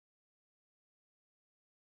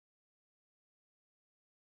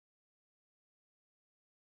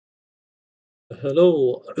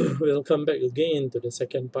Hello, welcome back again to the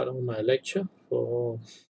second part of my lecture for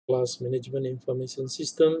class management information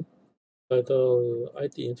system titled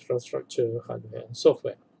IT infrastructure, hardware and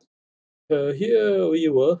software. Here we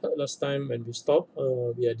were last time when we stopped.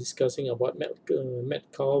 We are discussing about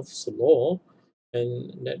Metcalfe's law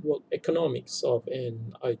and network economics of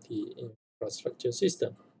an IT infrastructure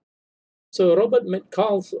system. So Robert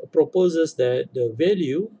Metcalfe proposes that the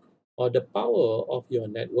value or the power of your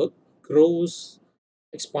network grows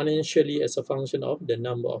exponentially as a function of the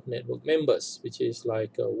number of network members, which is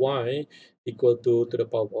like y equal to the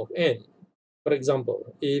power of n. For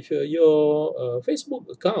example, if your Facebook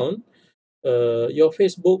account, your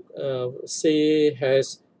Facebook say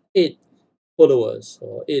has 8 followers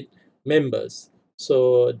or 8 members,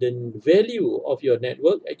 so the value of your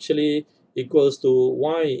network actually equals to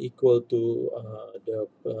y equal to the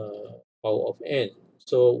power of n.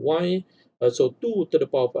 So so 2 to the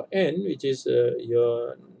power of n, which is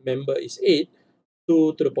your member is 8,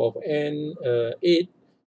 2 to the power of n, 8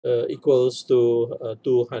 equals to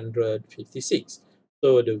 256.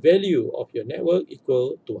 So the value of your network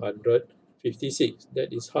equal to 256.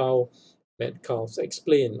 That is how Metcalfe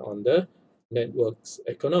explained on the network's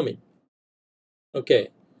economy. Okay,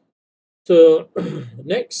 so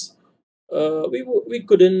next, we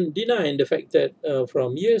couldn't deny the fact that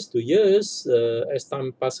from years to years, as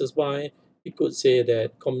time passes by, we could say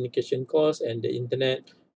that communication costs and the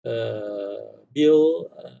internet bill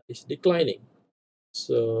is declining.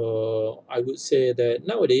 So I would say that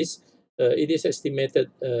nowadays it is estimated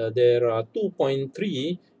there are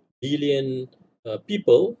 2.3 billion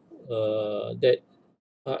people that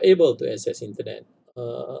are able to access internet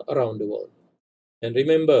around the world. And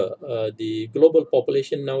remember, the global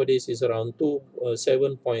population nowadays is around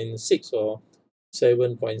 7.6 or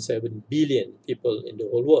 7.7 billion people in the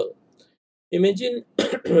whole world. Imagine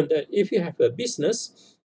that if you have a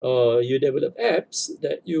business, you develop apps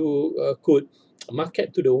that you could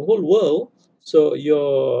market to the whole world. So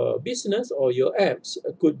your business or your apps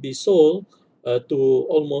could be sold to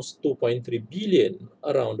almost 2.3 billion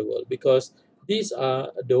around the world, because these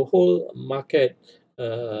are the whole market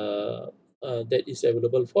that is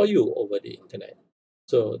available for you over the internet.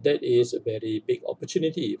 So that is a very big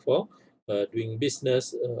opportunity for doing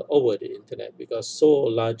business over the internet, because so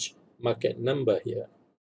large market number here.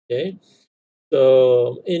 Okay,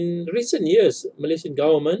 so in recent years, Malaysian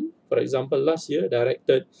government, for example, last year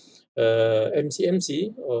directed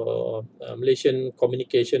MCMC, or Malaysian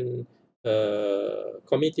Communication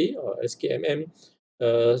Committee, or SKMM,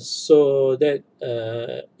 so that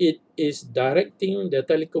it is directing the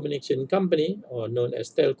telecommunication company, or known as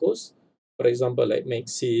telcos, for example, like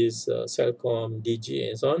Maxis, Celcom, DG,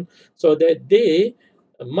 and so on, so that they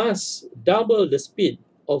must double the speed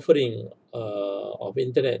offering of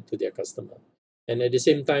internet to their customer. And at the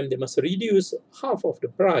same time, they must reduce half of the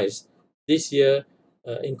price this year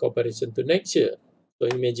in comparison to next year. So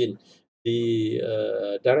imagine the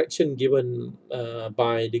direction given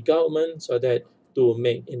by the government, so that to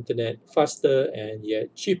make internet faster and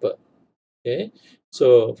yet cheaper. Okay,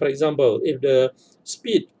 so for example, if the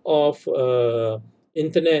speed of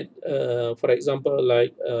internet, for example,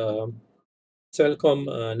 like Celcom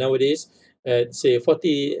nowadays at say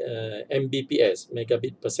 40 Mbps,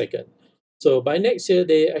 megabit per second. So by next year,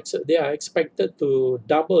 they are expected to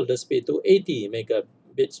double the speed to 80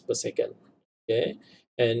 megabits per second. Okay,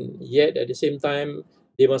 and yet at the same time,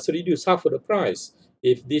 they must reduce half of the price.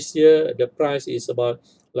 If this year the price is about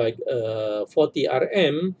like 40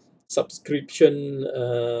 RM subscription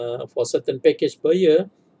for certain package per year,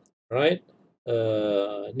 right?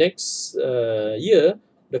 Next year,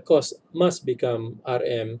 the cost must become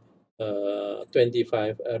RM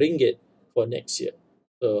 25 ringgit for next year.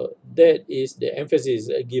 So that is the emphasis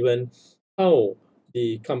given how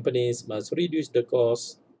the companies must reduce the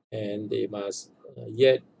cost, and they must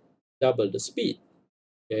yet double the speed.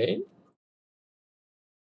 Okay.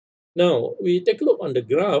 Now we take a look on the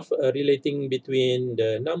graph relating between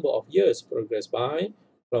the number of years progressed by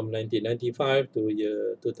from 1995 to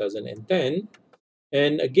year 2010,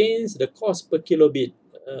 and against the cost per kilobit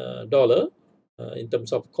dollar in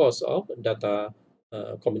terms of cost of data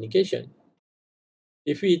communication.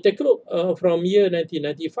 If we take a look from year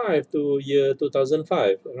 1995 to year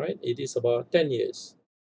 2005, right, it is about 10 years.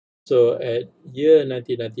 So at year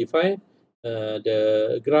 1995,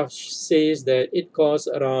 the graph says that it costs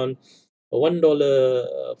around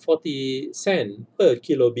 $1.40 per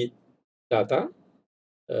kilobit data.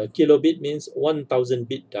 Kilobit means 1,000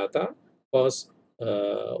 bit data, costs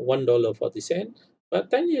 $1.40. But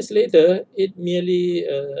 10 years later, it merely,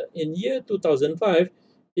 in year 2005,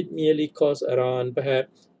 it merely costs around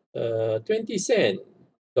perhaps 20 cent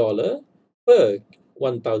dollar per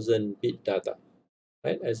 1000 bit data,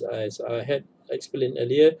 right? As I had explained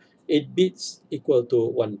earlier, 8 bits equal to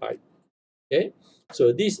 1 byte. Okay,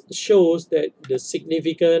 so this shows that the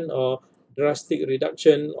significant or drastic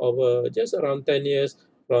reduction over just around 10 years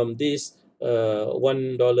from this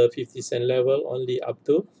 $1.50 level only up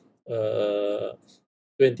to uh,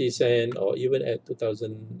 20 cent, or even at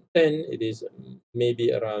 2010 it is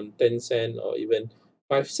maybe around 10 cent or even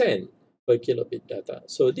 5 cent per kilobit data.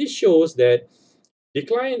 So this shows that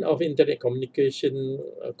decline of internet communication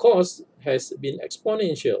cost has been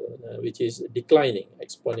exponential, which is declining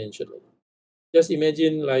exponentially. Just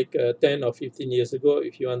imagine like 10 or 15 years ago,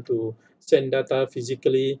 if you want to send data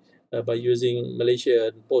physically by using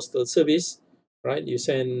Malaysian Postal Service, right? You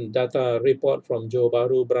send data report from Johor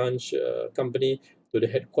Bahru branch company to the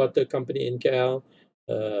headquarter company in KL.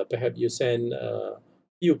 Perhaps you send a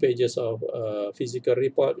few pages of physical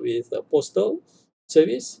report with a postal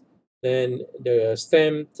service. Then the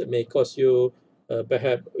stamp may cost you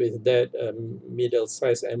perhaps with that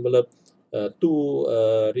middle-sized envelope 2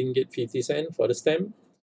 ringgit 50 cent for the stamp,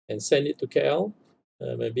 and send it to KL.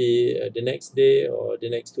 Maybe the next day or the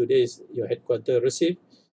next 2 days, your headquarter receive.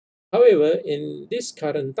 However, in this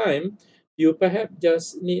current time, you perhaps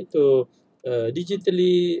just need to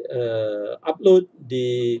digitally upload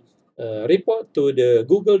the report to the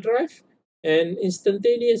Google Drive, and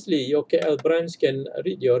instantaneously your KL branch can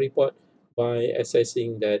read your report by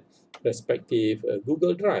accessing that respective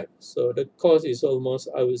Google Drive. So the cost is almost,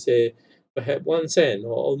 I would say, perhaps 1 cent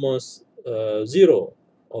or almost zero,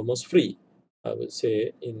 almost free, I would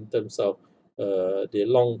say, in terms of the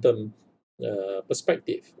long-term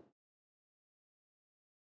perspective.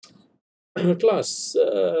 Class,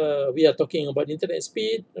 we are talking about internet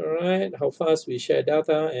speed, right? How fast we share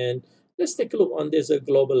data, and let's take a look on this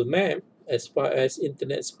global map as far as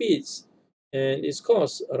internet speeds and its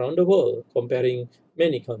costs around the world, comparing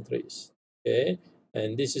many countries. Okay,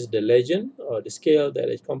 and this is the legend or the scale that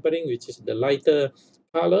is comparing, which is the lighter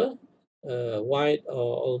color, white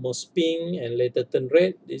or almost pink, and later turn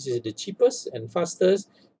red. This is the cheapest and fastest,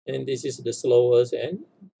 and this is the slowest and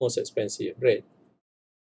most expensive, red.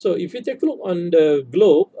 So if you take a look on the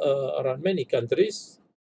globe around many countries,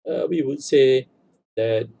 we would say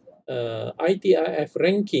that ITIF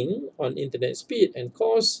ranking on internet speed and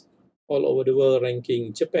cost all over the world,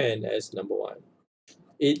 ranking Japan as number one.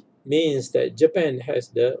 It means that Japan has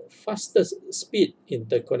the fastest speed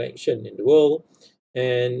interconnection in the world,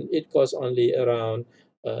 and it costs only around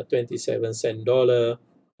 27 cent dollar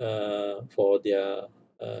for their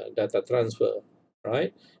data transfer,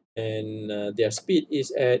 right? And their speed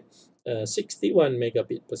is at 61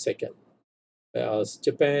 megabit per second. Whereas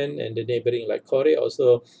Japan and the neighboring like Korea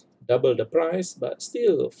also double the price, but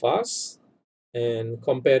still fast. And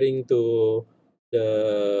comparing to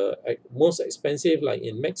the most expensive, like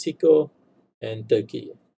in Mexico and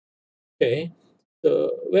Turkey. Okay,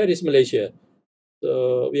 so where is Malaysia?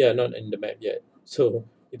 So we are not in the map yet. So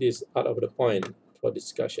it is out of the point for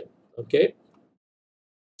discussion. Okay.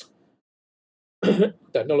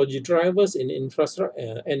 Technology drivers in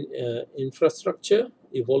infrastructure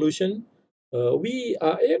evolution. We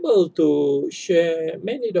are able to share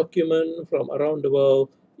many documents from around the world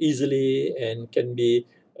easily, and can be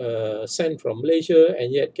sent from Malaysia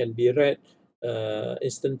and yet can be read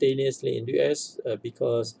instantaneously in the US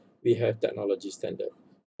because we have technology standard.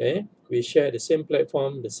 Okay, we share the same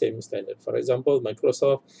platform, the same standard. For example,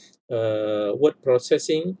 Microsoft word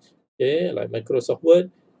processing. Okay, like Microsoft Word,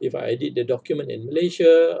 if I edit the document in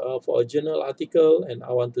Malaysia for a journal article and I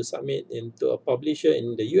want to submit into a publisher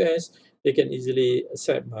in the US, they can easily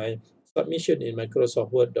accept my submission in Microsoft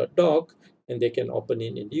Word.doc, and they can open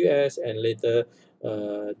it in the US and later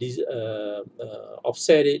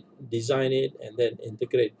offset it, design it, and then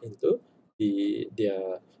integrate into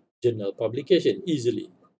their journal publication easily,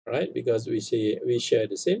 right? Because we share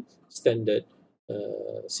the same standard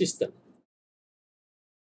system.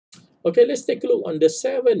 Okay, let's take a look on the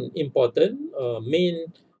 7 important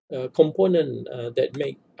main component that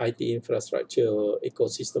make IT infrastructure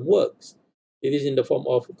ecosystem works. It is in the form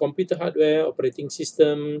of computer hardware, operating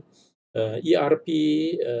system, ERP,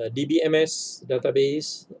 DBMS,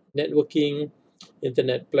 database, networking,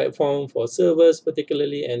 internet platform for servers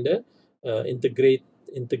particularly, and the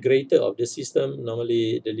integrator of the system,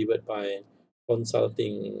 normally delivered by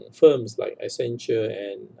consulting firms like Accenture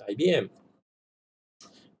and IBM.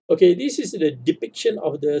 Okay, this is the depiction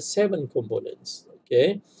of the 7 components.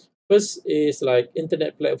 Okay, first is like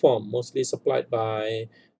internet platform, mostly supplied by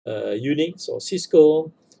Unix or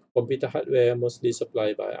Cisco. Computer hardware, mostly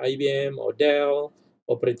supplied by IBM or Dell.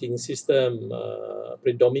 operating system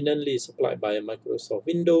predominantly supplied by Microsoft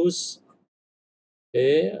Windows,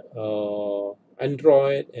 okay,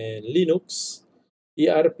 Android and Linux.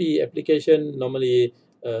 ERP application normally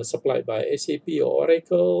supplied by SAP or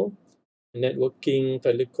Oracle. Networking,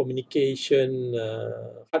 telecommunication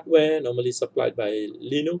hardware normally supplied by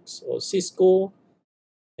Linux or Cisco,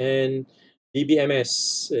 and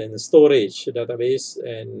DBMS and storage database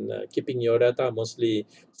and keeping your data mostly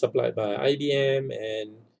supplied by IBM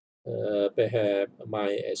and perhaps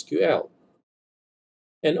MySQL.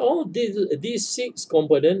 And all these six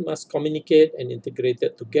components must communicate and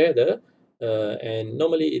integrated together. And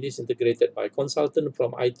normally it is integrated by consultant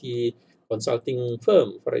from IT consulting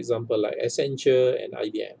firm, for example, like Accenture and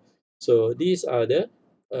IBM. So these are the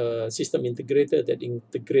system integrator that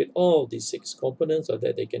integrate all these six components so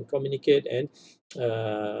that they can communicate and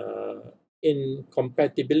in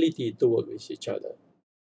compatibility to work with each other.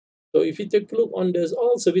 So if you take a look on this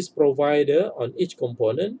all service provider on each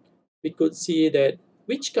component, we could see that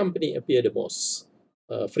which company appear the most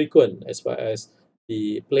frequent as far as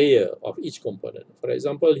the player of each component. For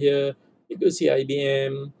example, here we could see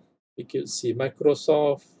IBM, we could see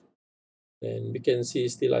Microsoft, and we can see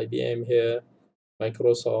still IBM here,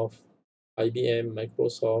 Microsoft, IBM,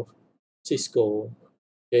 Microsoft, Cisco.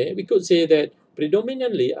 Okay, we could say that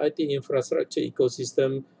predominantly IT infrastructure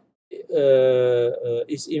ecosystem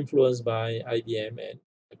is influenced by IBM and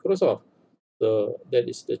Microsoft. So that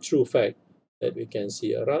is the true fact that we can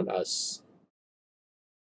see around us.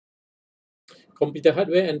 Computer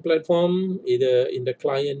hardware and platform, either in the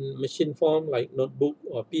client machine form like notebook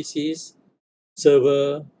or PCs,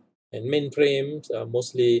 server and mainframes are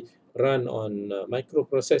mostly run on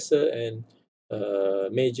microprocessor, and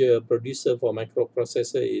major producer for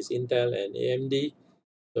microprocessor is Intel and AMD.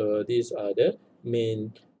 So these are the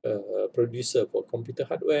main producer for computer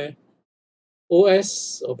hardware.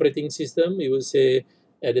 OS, operating system, we will say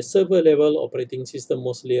at the server level, operating system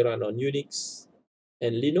mostly run on Unix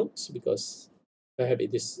and Linux because perhaps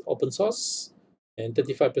it is open source, and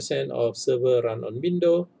 35% of server run on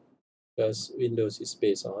Windows because Windows is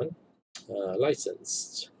based on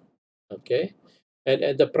licensed. Okay, and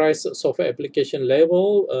at the price software application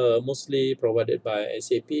level, mostly provided by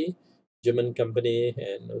SAP, German company,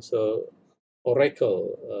 and also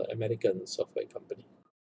Oracle, American software company.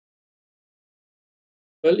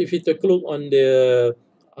 Well, if you take a look on the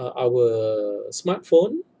our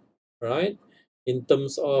smartphone, right? In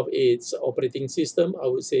terms of its operating system, I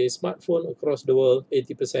would say smartphone across the world,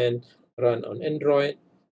 80% run on Android,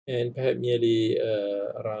 and perhaps nearly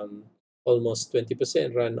around almost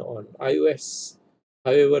 20% run on iOS.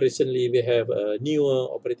 However, recently we have a newer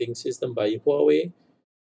operating system by Huawei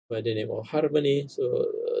by the name of Harmony. So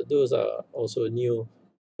those are also new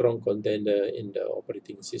strong contender in the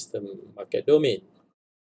operating system market domain.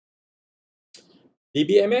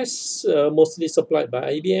 DBMS mostly supplied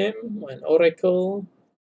by IBM and Oracle.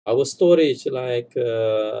 Our storage like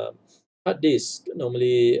hard disk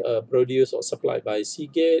normally produced or supplied by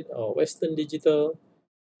Seagate or Western Digital,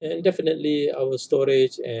 and definitely our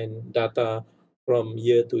storage and data from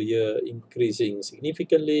year to year increasing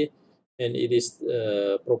significantly, and it is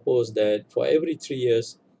proposed that for every 3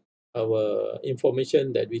 years our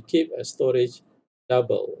information that we keep as storage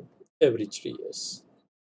double every 3 years.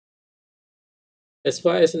 As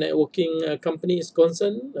far as networking company is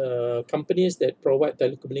concerned, companies that provide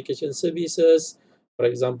telecommunication services, for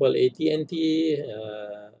example, AT&T,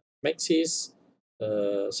 Maxis,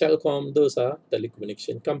 Cellcom, those are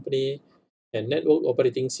telecommunication company. And network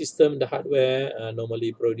operating system, the hardware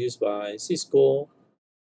normally produced by Cisco,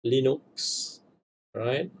 Linux,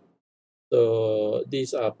 right? So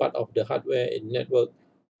these are part of the hardware in network,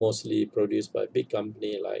 mostly produced by big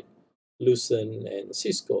company like Lucent and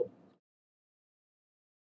Cisco.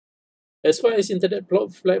 As far as internet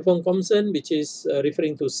platform concerned, which is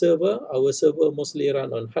referring to server, our server mostly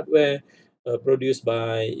run on hardware produced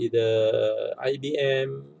by either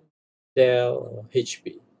IBM, Dell, or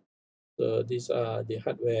HP. So these are the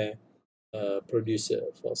hardware producer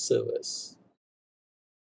for servers.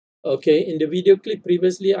 Okay, in the video clip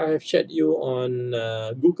previously, I have shared you on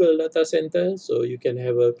Google data center, so you can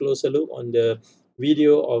have a closer look on the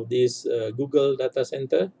video of this Google data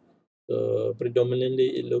center. So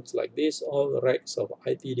predominantly it looks like this, all racks of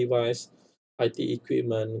IT device, IT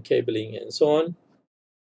equipment, cabling, and so on.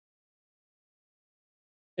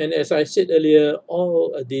 And as I said earlier,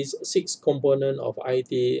 all these six components of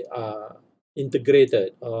IT are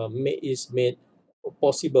integrated, is made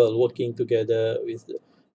possible working together with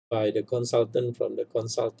by the consultant from the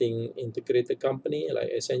consulting integrated company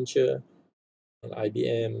like Accenture and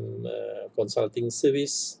IBM consulting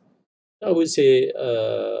service. I would say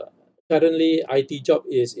currently IT job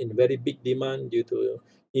is in very big demand due to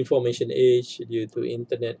information age, due to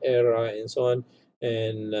internet era, and so on.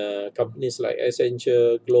 And companies like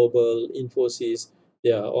Accenture, Global, Infosys,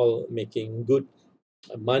 they are all making good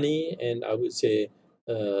money. And I would say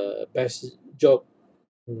best job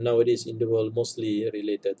nowadays in the world mostly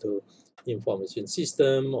related to information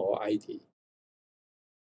system or IT.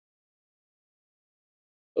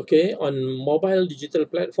 Okay, on mobile digital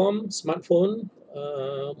platform, smartphone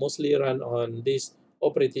mostly run on this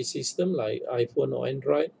operating system like iPhone or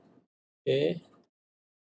Android. Okay,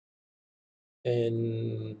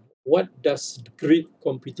 and what does grid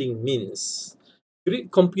computing means?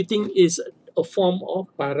 Grid computing is a form of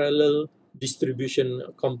parallel distribution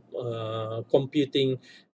computing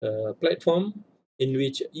platform in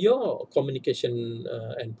which your communication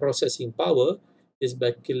and processing power is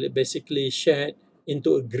basically shared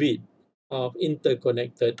into a grid of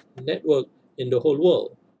interconnected network in the whole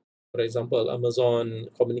world. For example, Amazon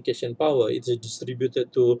communication power is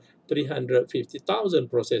distributed to 350,000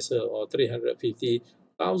 processor or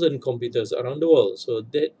 350,000 computers around the world. So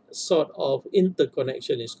that sort of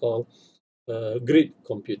interconnection is called grid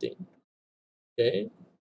computing. Okay,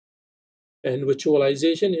 and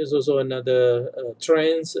virtualization is also another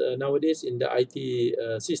trend nowadays in the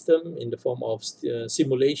IT system in the form of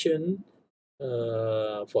simulation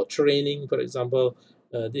for training, for example.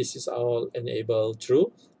 This is all enabled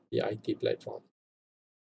through the IT platform.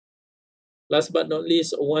 Last but not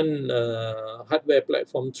least, one hardware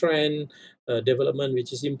platform trend development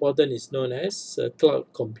which is important is known as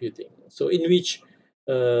cloud computing. So in which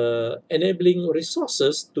enabling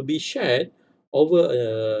resources to be shared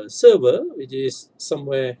over a server which is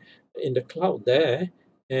somewhere in the cloud there,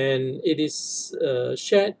 and it is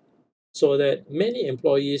shared so that many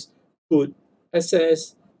employees could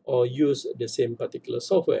access or use the same particular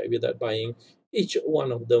software without buying each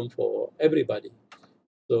one of them for everybody.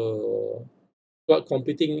 So cloud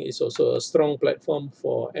computing is also a strong platform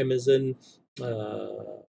for Amazon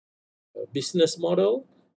business model.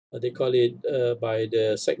 They call it by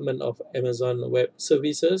the segment of Amazon Web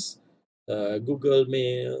Services, Google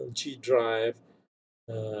Mail, G Drive,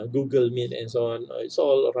 Google Meet, and so on. It's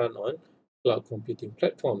all run on cloud computing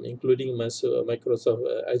platform, including Microsoft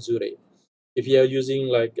Azure. If you are using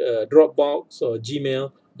like Dropbox or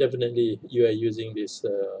Gmail, definitely you are using this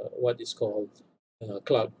what is called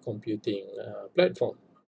cloud computing platform.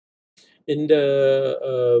 In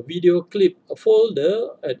the video clip folder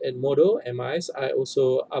at Modo MIS, I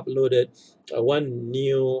also uploaded one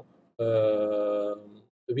new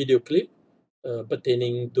video clip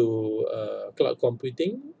pertaining to cloud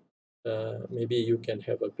computing. Maybe you can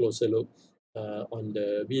have a closer look on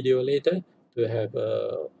the video later to have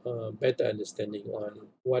a better understanding on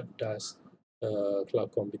what does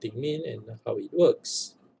cloud computing mean and how it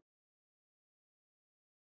works.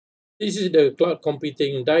 This is the cloud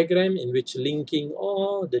computing diagram in which linking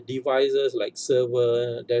all the devices like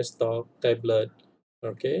server, desktop, tablet,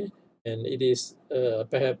 okay, and it is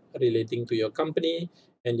perhaps relating to your company,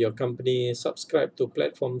 and your company subscribe to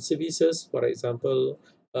platform services, for example,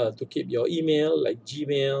 to keep your email like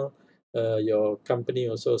Gmail. Your company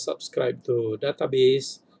also subscribe to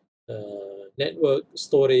database, network,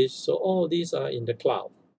 storage. So all these are in the cloud,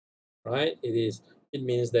 right? It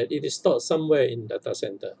means that it is stored somewhere in data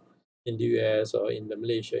center in the US or in the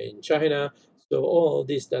Malaysia, in China. So all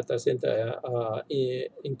these data center are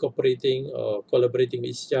incorporating or collaborating with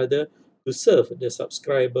each other to serve the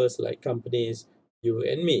subscribers like companies, you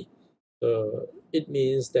and me. So it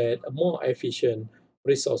means that a more efficient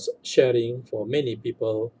resource sharing for many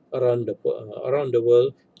people around the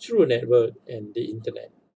world through network and the internet.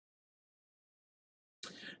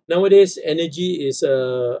 Nowadays, energy is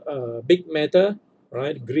a big matter,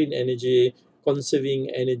 right? Green energy, conserving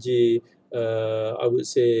energy, I would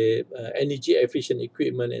say energy efficient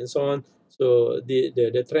equipment and so on. So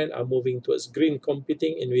the trend are moving towards green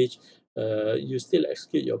computing, in which you still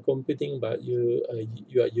execute your computing, but you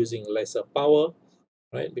are using lesser power,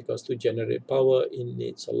 right? Because to generate power, it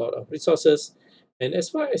needs a lot of resources. And as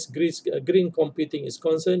far as green computing is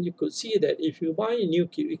concerned, you could see that if you buy new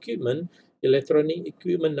equipment, electronic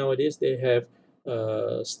equipment nowadays, they have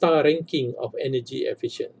star ranking of energy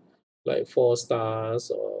efficient, like 4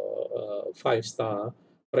 stars or 5 star.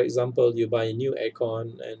 For example, you buy a new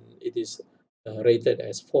aircon and it is rated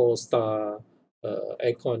as 4 star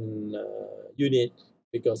aircon unit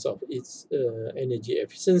because of its energy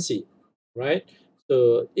efficiency, right?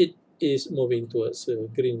 So it is moving towards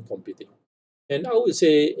green computing. And I would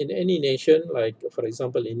say in any nation, like for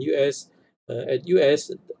example in US, at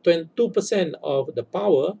US, 22% of the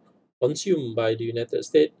power consumed by the United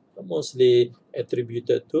States mostly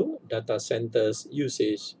attributed to data centers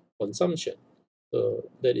usage consumption. So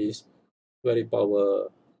that is very power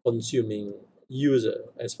consuming user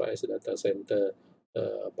as far as data center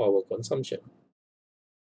power consumption.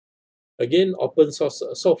 Again, open source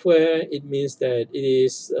software, it means that it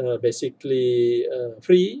is basically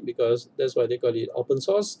free, because that's why they call it open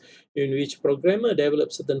source, in which programmer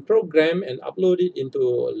develops certain program and upload it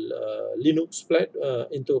into Linux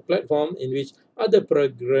into a platform in which other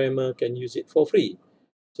programmer can use it for free.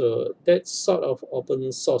 So that sort of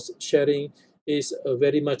open source sharing is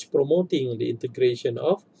very much promoting the integration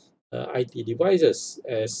of IT devices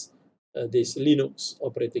as this Linux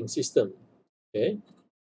operating system. Okay.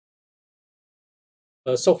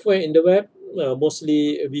 Software in the web,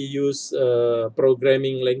 mostly we use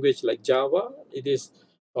programming language like Java. It is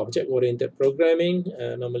object-oriented programming.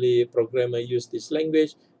 Normally, programmer use this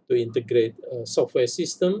language to integrate a software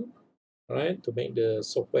system, right, to make the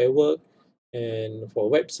software work. And for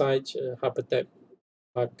websites, hypertext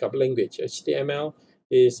markup language, HTML,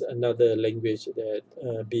 is another language that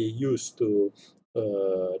be used to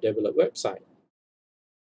develop website.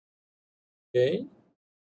 Okay.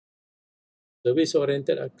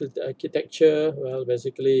 Service-oriented architecture, well,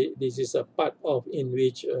 basically, this is a part of in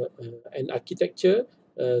which an architecture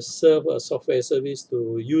serve a software service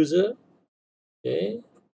to user. Okay,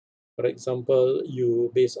 for example,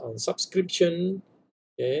 you based on subscription,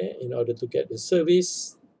 okay, in order to get the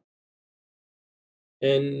service,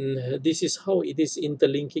 and this is how it is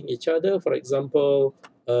interlinking each other. For example,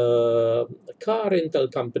 a car rental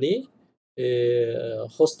company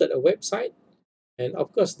hosted a website. And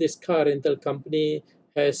of course, this car rental company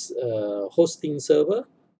has a hosting server,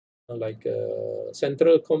 like a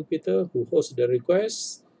central computer who hosts the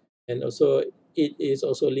requests. And also, it is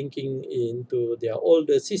also linking into their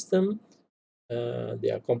older system.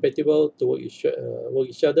 They are compatible to work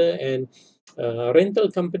each other. And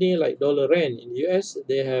rental company like Dollar Rent in US,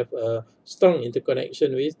 they have a strong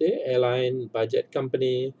interconnection with the airline, budget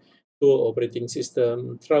company, tour operating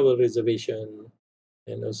system, travel reservation,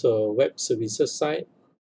 and also web services side,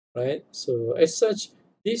 right? So as such,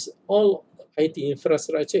 this all IT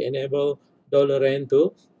infrastructure enable Dollar Rent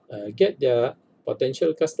to get their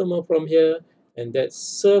potential customer from here, and that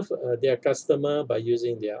serve their customer by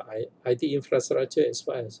using their IT infrastructure as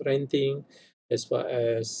far as renting, as far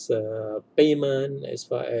as payment, as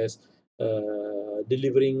far as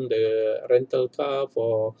delivering the rental car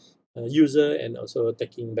for user, and also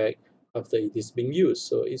taking back after it is being used.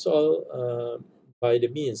 So it's all by the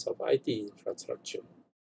means of IT infrastructure.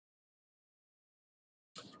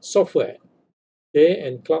 Software, okay,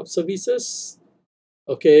 and cloud services.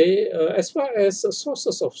 Okay, as far as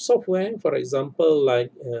sources of software, for example,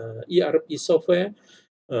 like ERP software,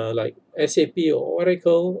 like SAP or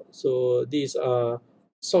Oracle, so these are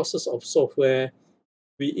sources of software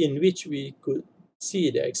in which we could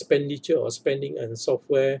see the expenditure or spending on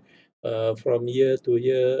software from year to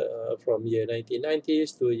year, from year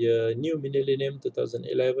 1990s to year new millennium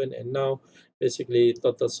 2011, and now basically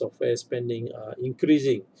total software spending are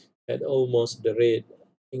increasing at almost the rate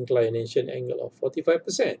inclination angle of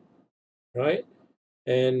 45%, right?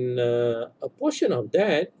 And a portion of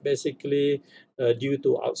that basically due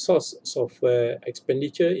to outsourced software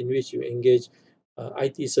expenditure, in which you engage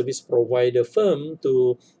IT service provider firm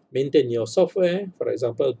to maintain your software. For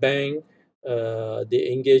example, bank,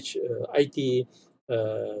 they engage IT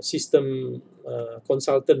system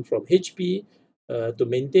consultant from HP to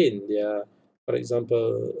maintain their, for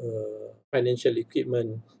example, financial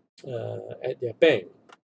equipment at their bank.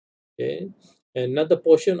 Okay. Another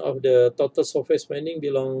portion of the total software spending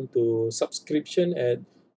belong to subscription and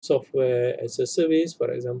software as a service, for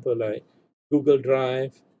example, like Google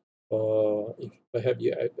Drive, or if perhaps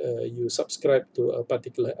you subscribe to a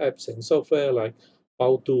particular apps and software like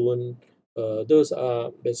Powtoon, those are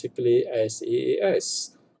basically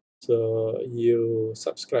SaaS. So you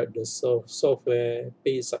subscribe the software,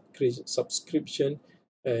 pay subscription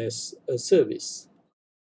as a service.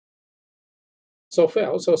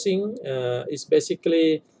 Software outsourcing is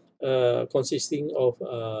basically consisting of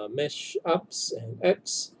mesh apps and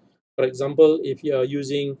apps. For example, if you are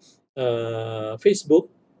using Facebook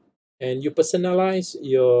and you personalize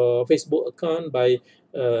your Facebook account by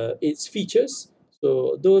its features,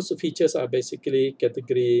 so those features are basically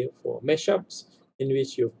category for mashups, in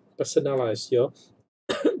which you personalize your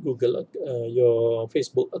your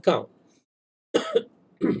Facebook account.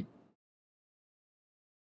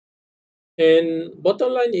 And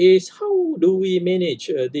bottom line is, how do we manage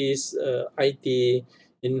this IT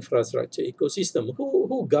infrastructure ecosystem?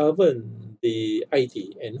 Who govern the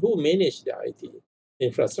IT and who manage the IT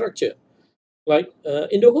infrastructure? Like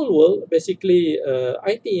in the whole world, basically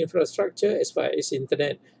IT infrastructure as far as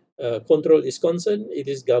internet control is concerned, it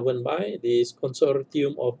is governed by this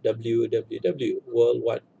consortium of WWW, World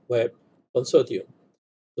Wide Web Consortium.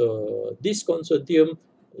 So this consortium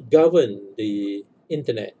govern the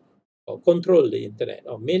internet or control the internet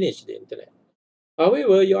or manage the internet.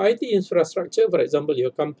 However, your IT infrastructure, for example,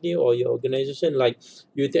 your company or your organization like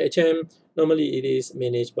UTHM, normally it is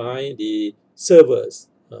managed by the servers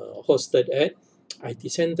hosted at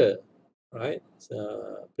IT center, right?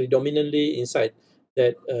 Predominantly inside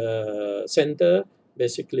that center,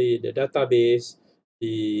 basically the database,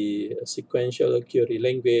 the sequential query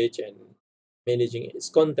language, and managing its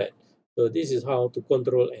content. So this is how to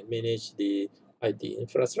control and manage the IT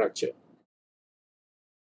infrastructure.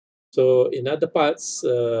 So in other parts,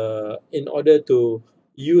 in order to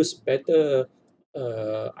use better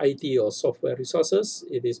IT or software resources,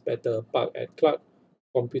 it is better parked at cloud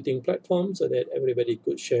computing platforms so that everybody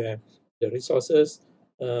could share the resources.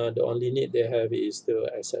 The only need they have is to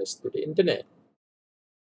access to the internet.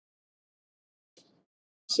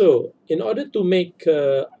 So, in order to make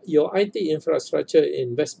your IT infrastructure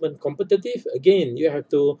investment competitive, again, you have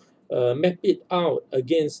to map it out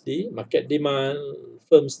against the market demand,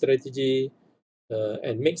 firm strategy,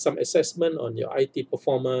 and make some assessment on your IT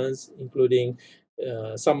performance, including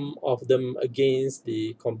some of them against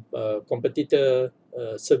the competitor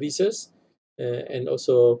services, and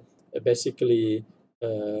also basically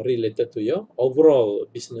related to your overall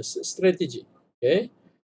business strategy. Okay,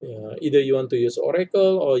 either you want to use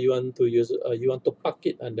Oracle or you want to park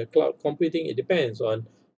it under cloud computing. It depends on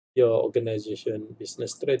your organization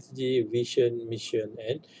business strategy, vision, mission,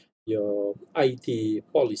 and your IT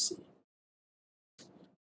policy.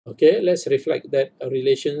 Okay, let's reflect that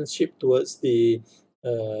relationship towards the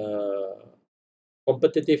uh,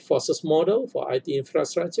 competitive forces model for IT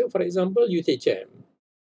infrastructure. For example, UTHM.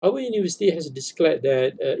 Our university has declared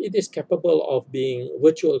that it is capable of being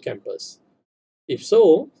virtual campus. If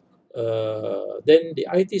so, then the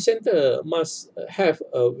IT center must have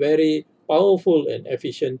a very powerful and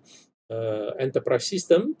efficient enterprise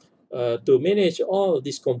system to manage all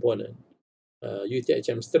these components.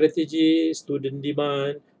 UTHM strategy, student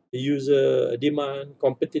demand, user demand,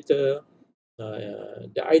 competitor,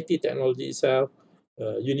 the IT technology itself.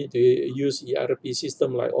 You need to use ERP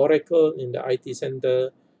system like Oracle in the IT center.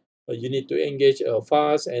 You need to engage a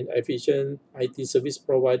fast and efficient IT service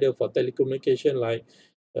provider for telecommunication like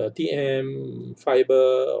TM,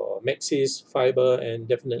 fiber, or Maxis fiber, and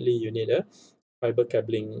definitely you need a fiber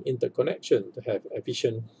cabling interconnection to have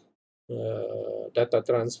efficient data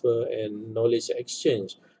transfer and knowledge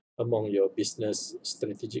exchange among your business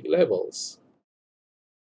strategic levels.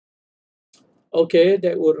 Okay,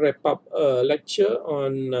 that would wrap up a lecture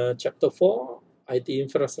on chapter 4, IT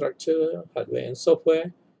infrastructure, hardware and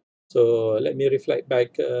software. So let me reflect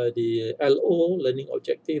back the LO, learning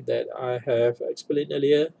objective, that I have explained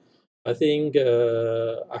earlier. I think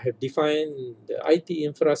I have defined the IT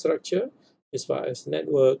infrastructure as far as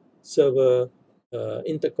network, server,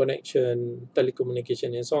 interconnection,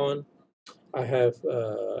 telecommunication, and so on. I have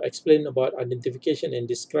explained about identification and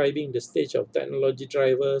describing the stage of technology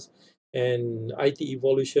drivers and IT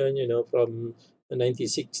evolution, from the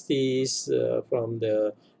 1960s, from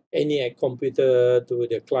the ENIAC computer to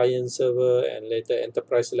the client server and later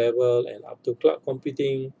enterprise level and up to cloud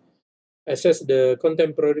computing. Assess the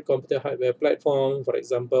contemporary computer hardware platform, for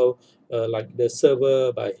example, like the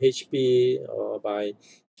server by HP or by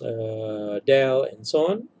Dell and so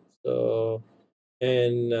on. So,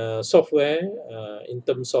 and software in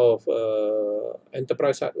terms of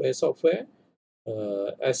enterprise hardware software,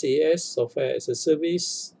 SAS, software as a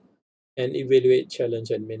service, and evaluate,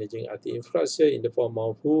 challenge, and managing IT infrastructure in the form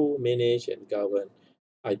of who manage and govern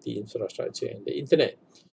IT infrastructure and the internet.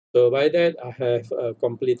 So by that, I have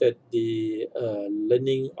completed the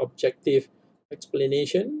learning objective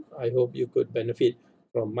explanation. I hope you could benefit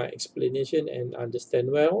from my explanation and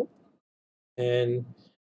understand well. And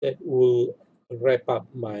that will wrap up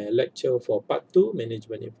my lecture for part 2,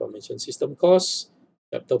 Management Information System Course,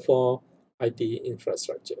 chapter 4, IT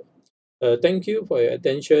Infrastructure. Thank you for your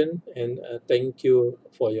attention, and thank you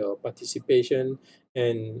for your participation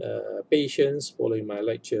and patience following my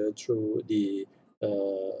lecture through the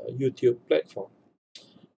YouTube platform.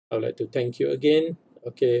 I would like to thank you again.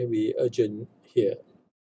 Okay, we adjourn here.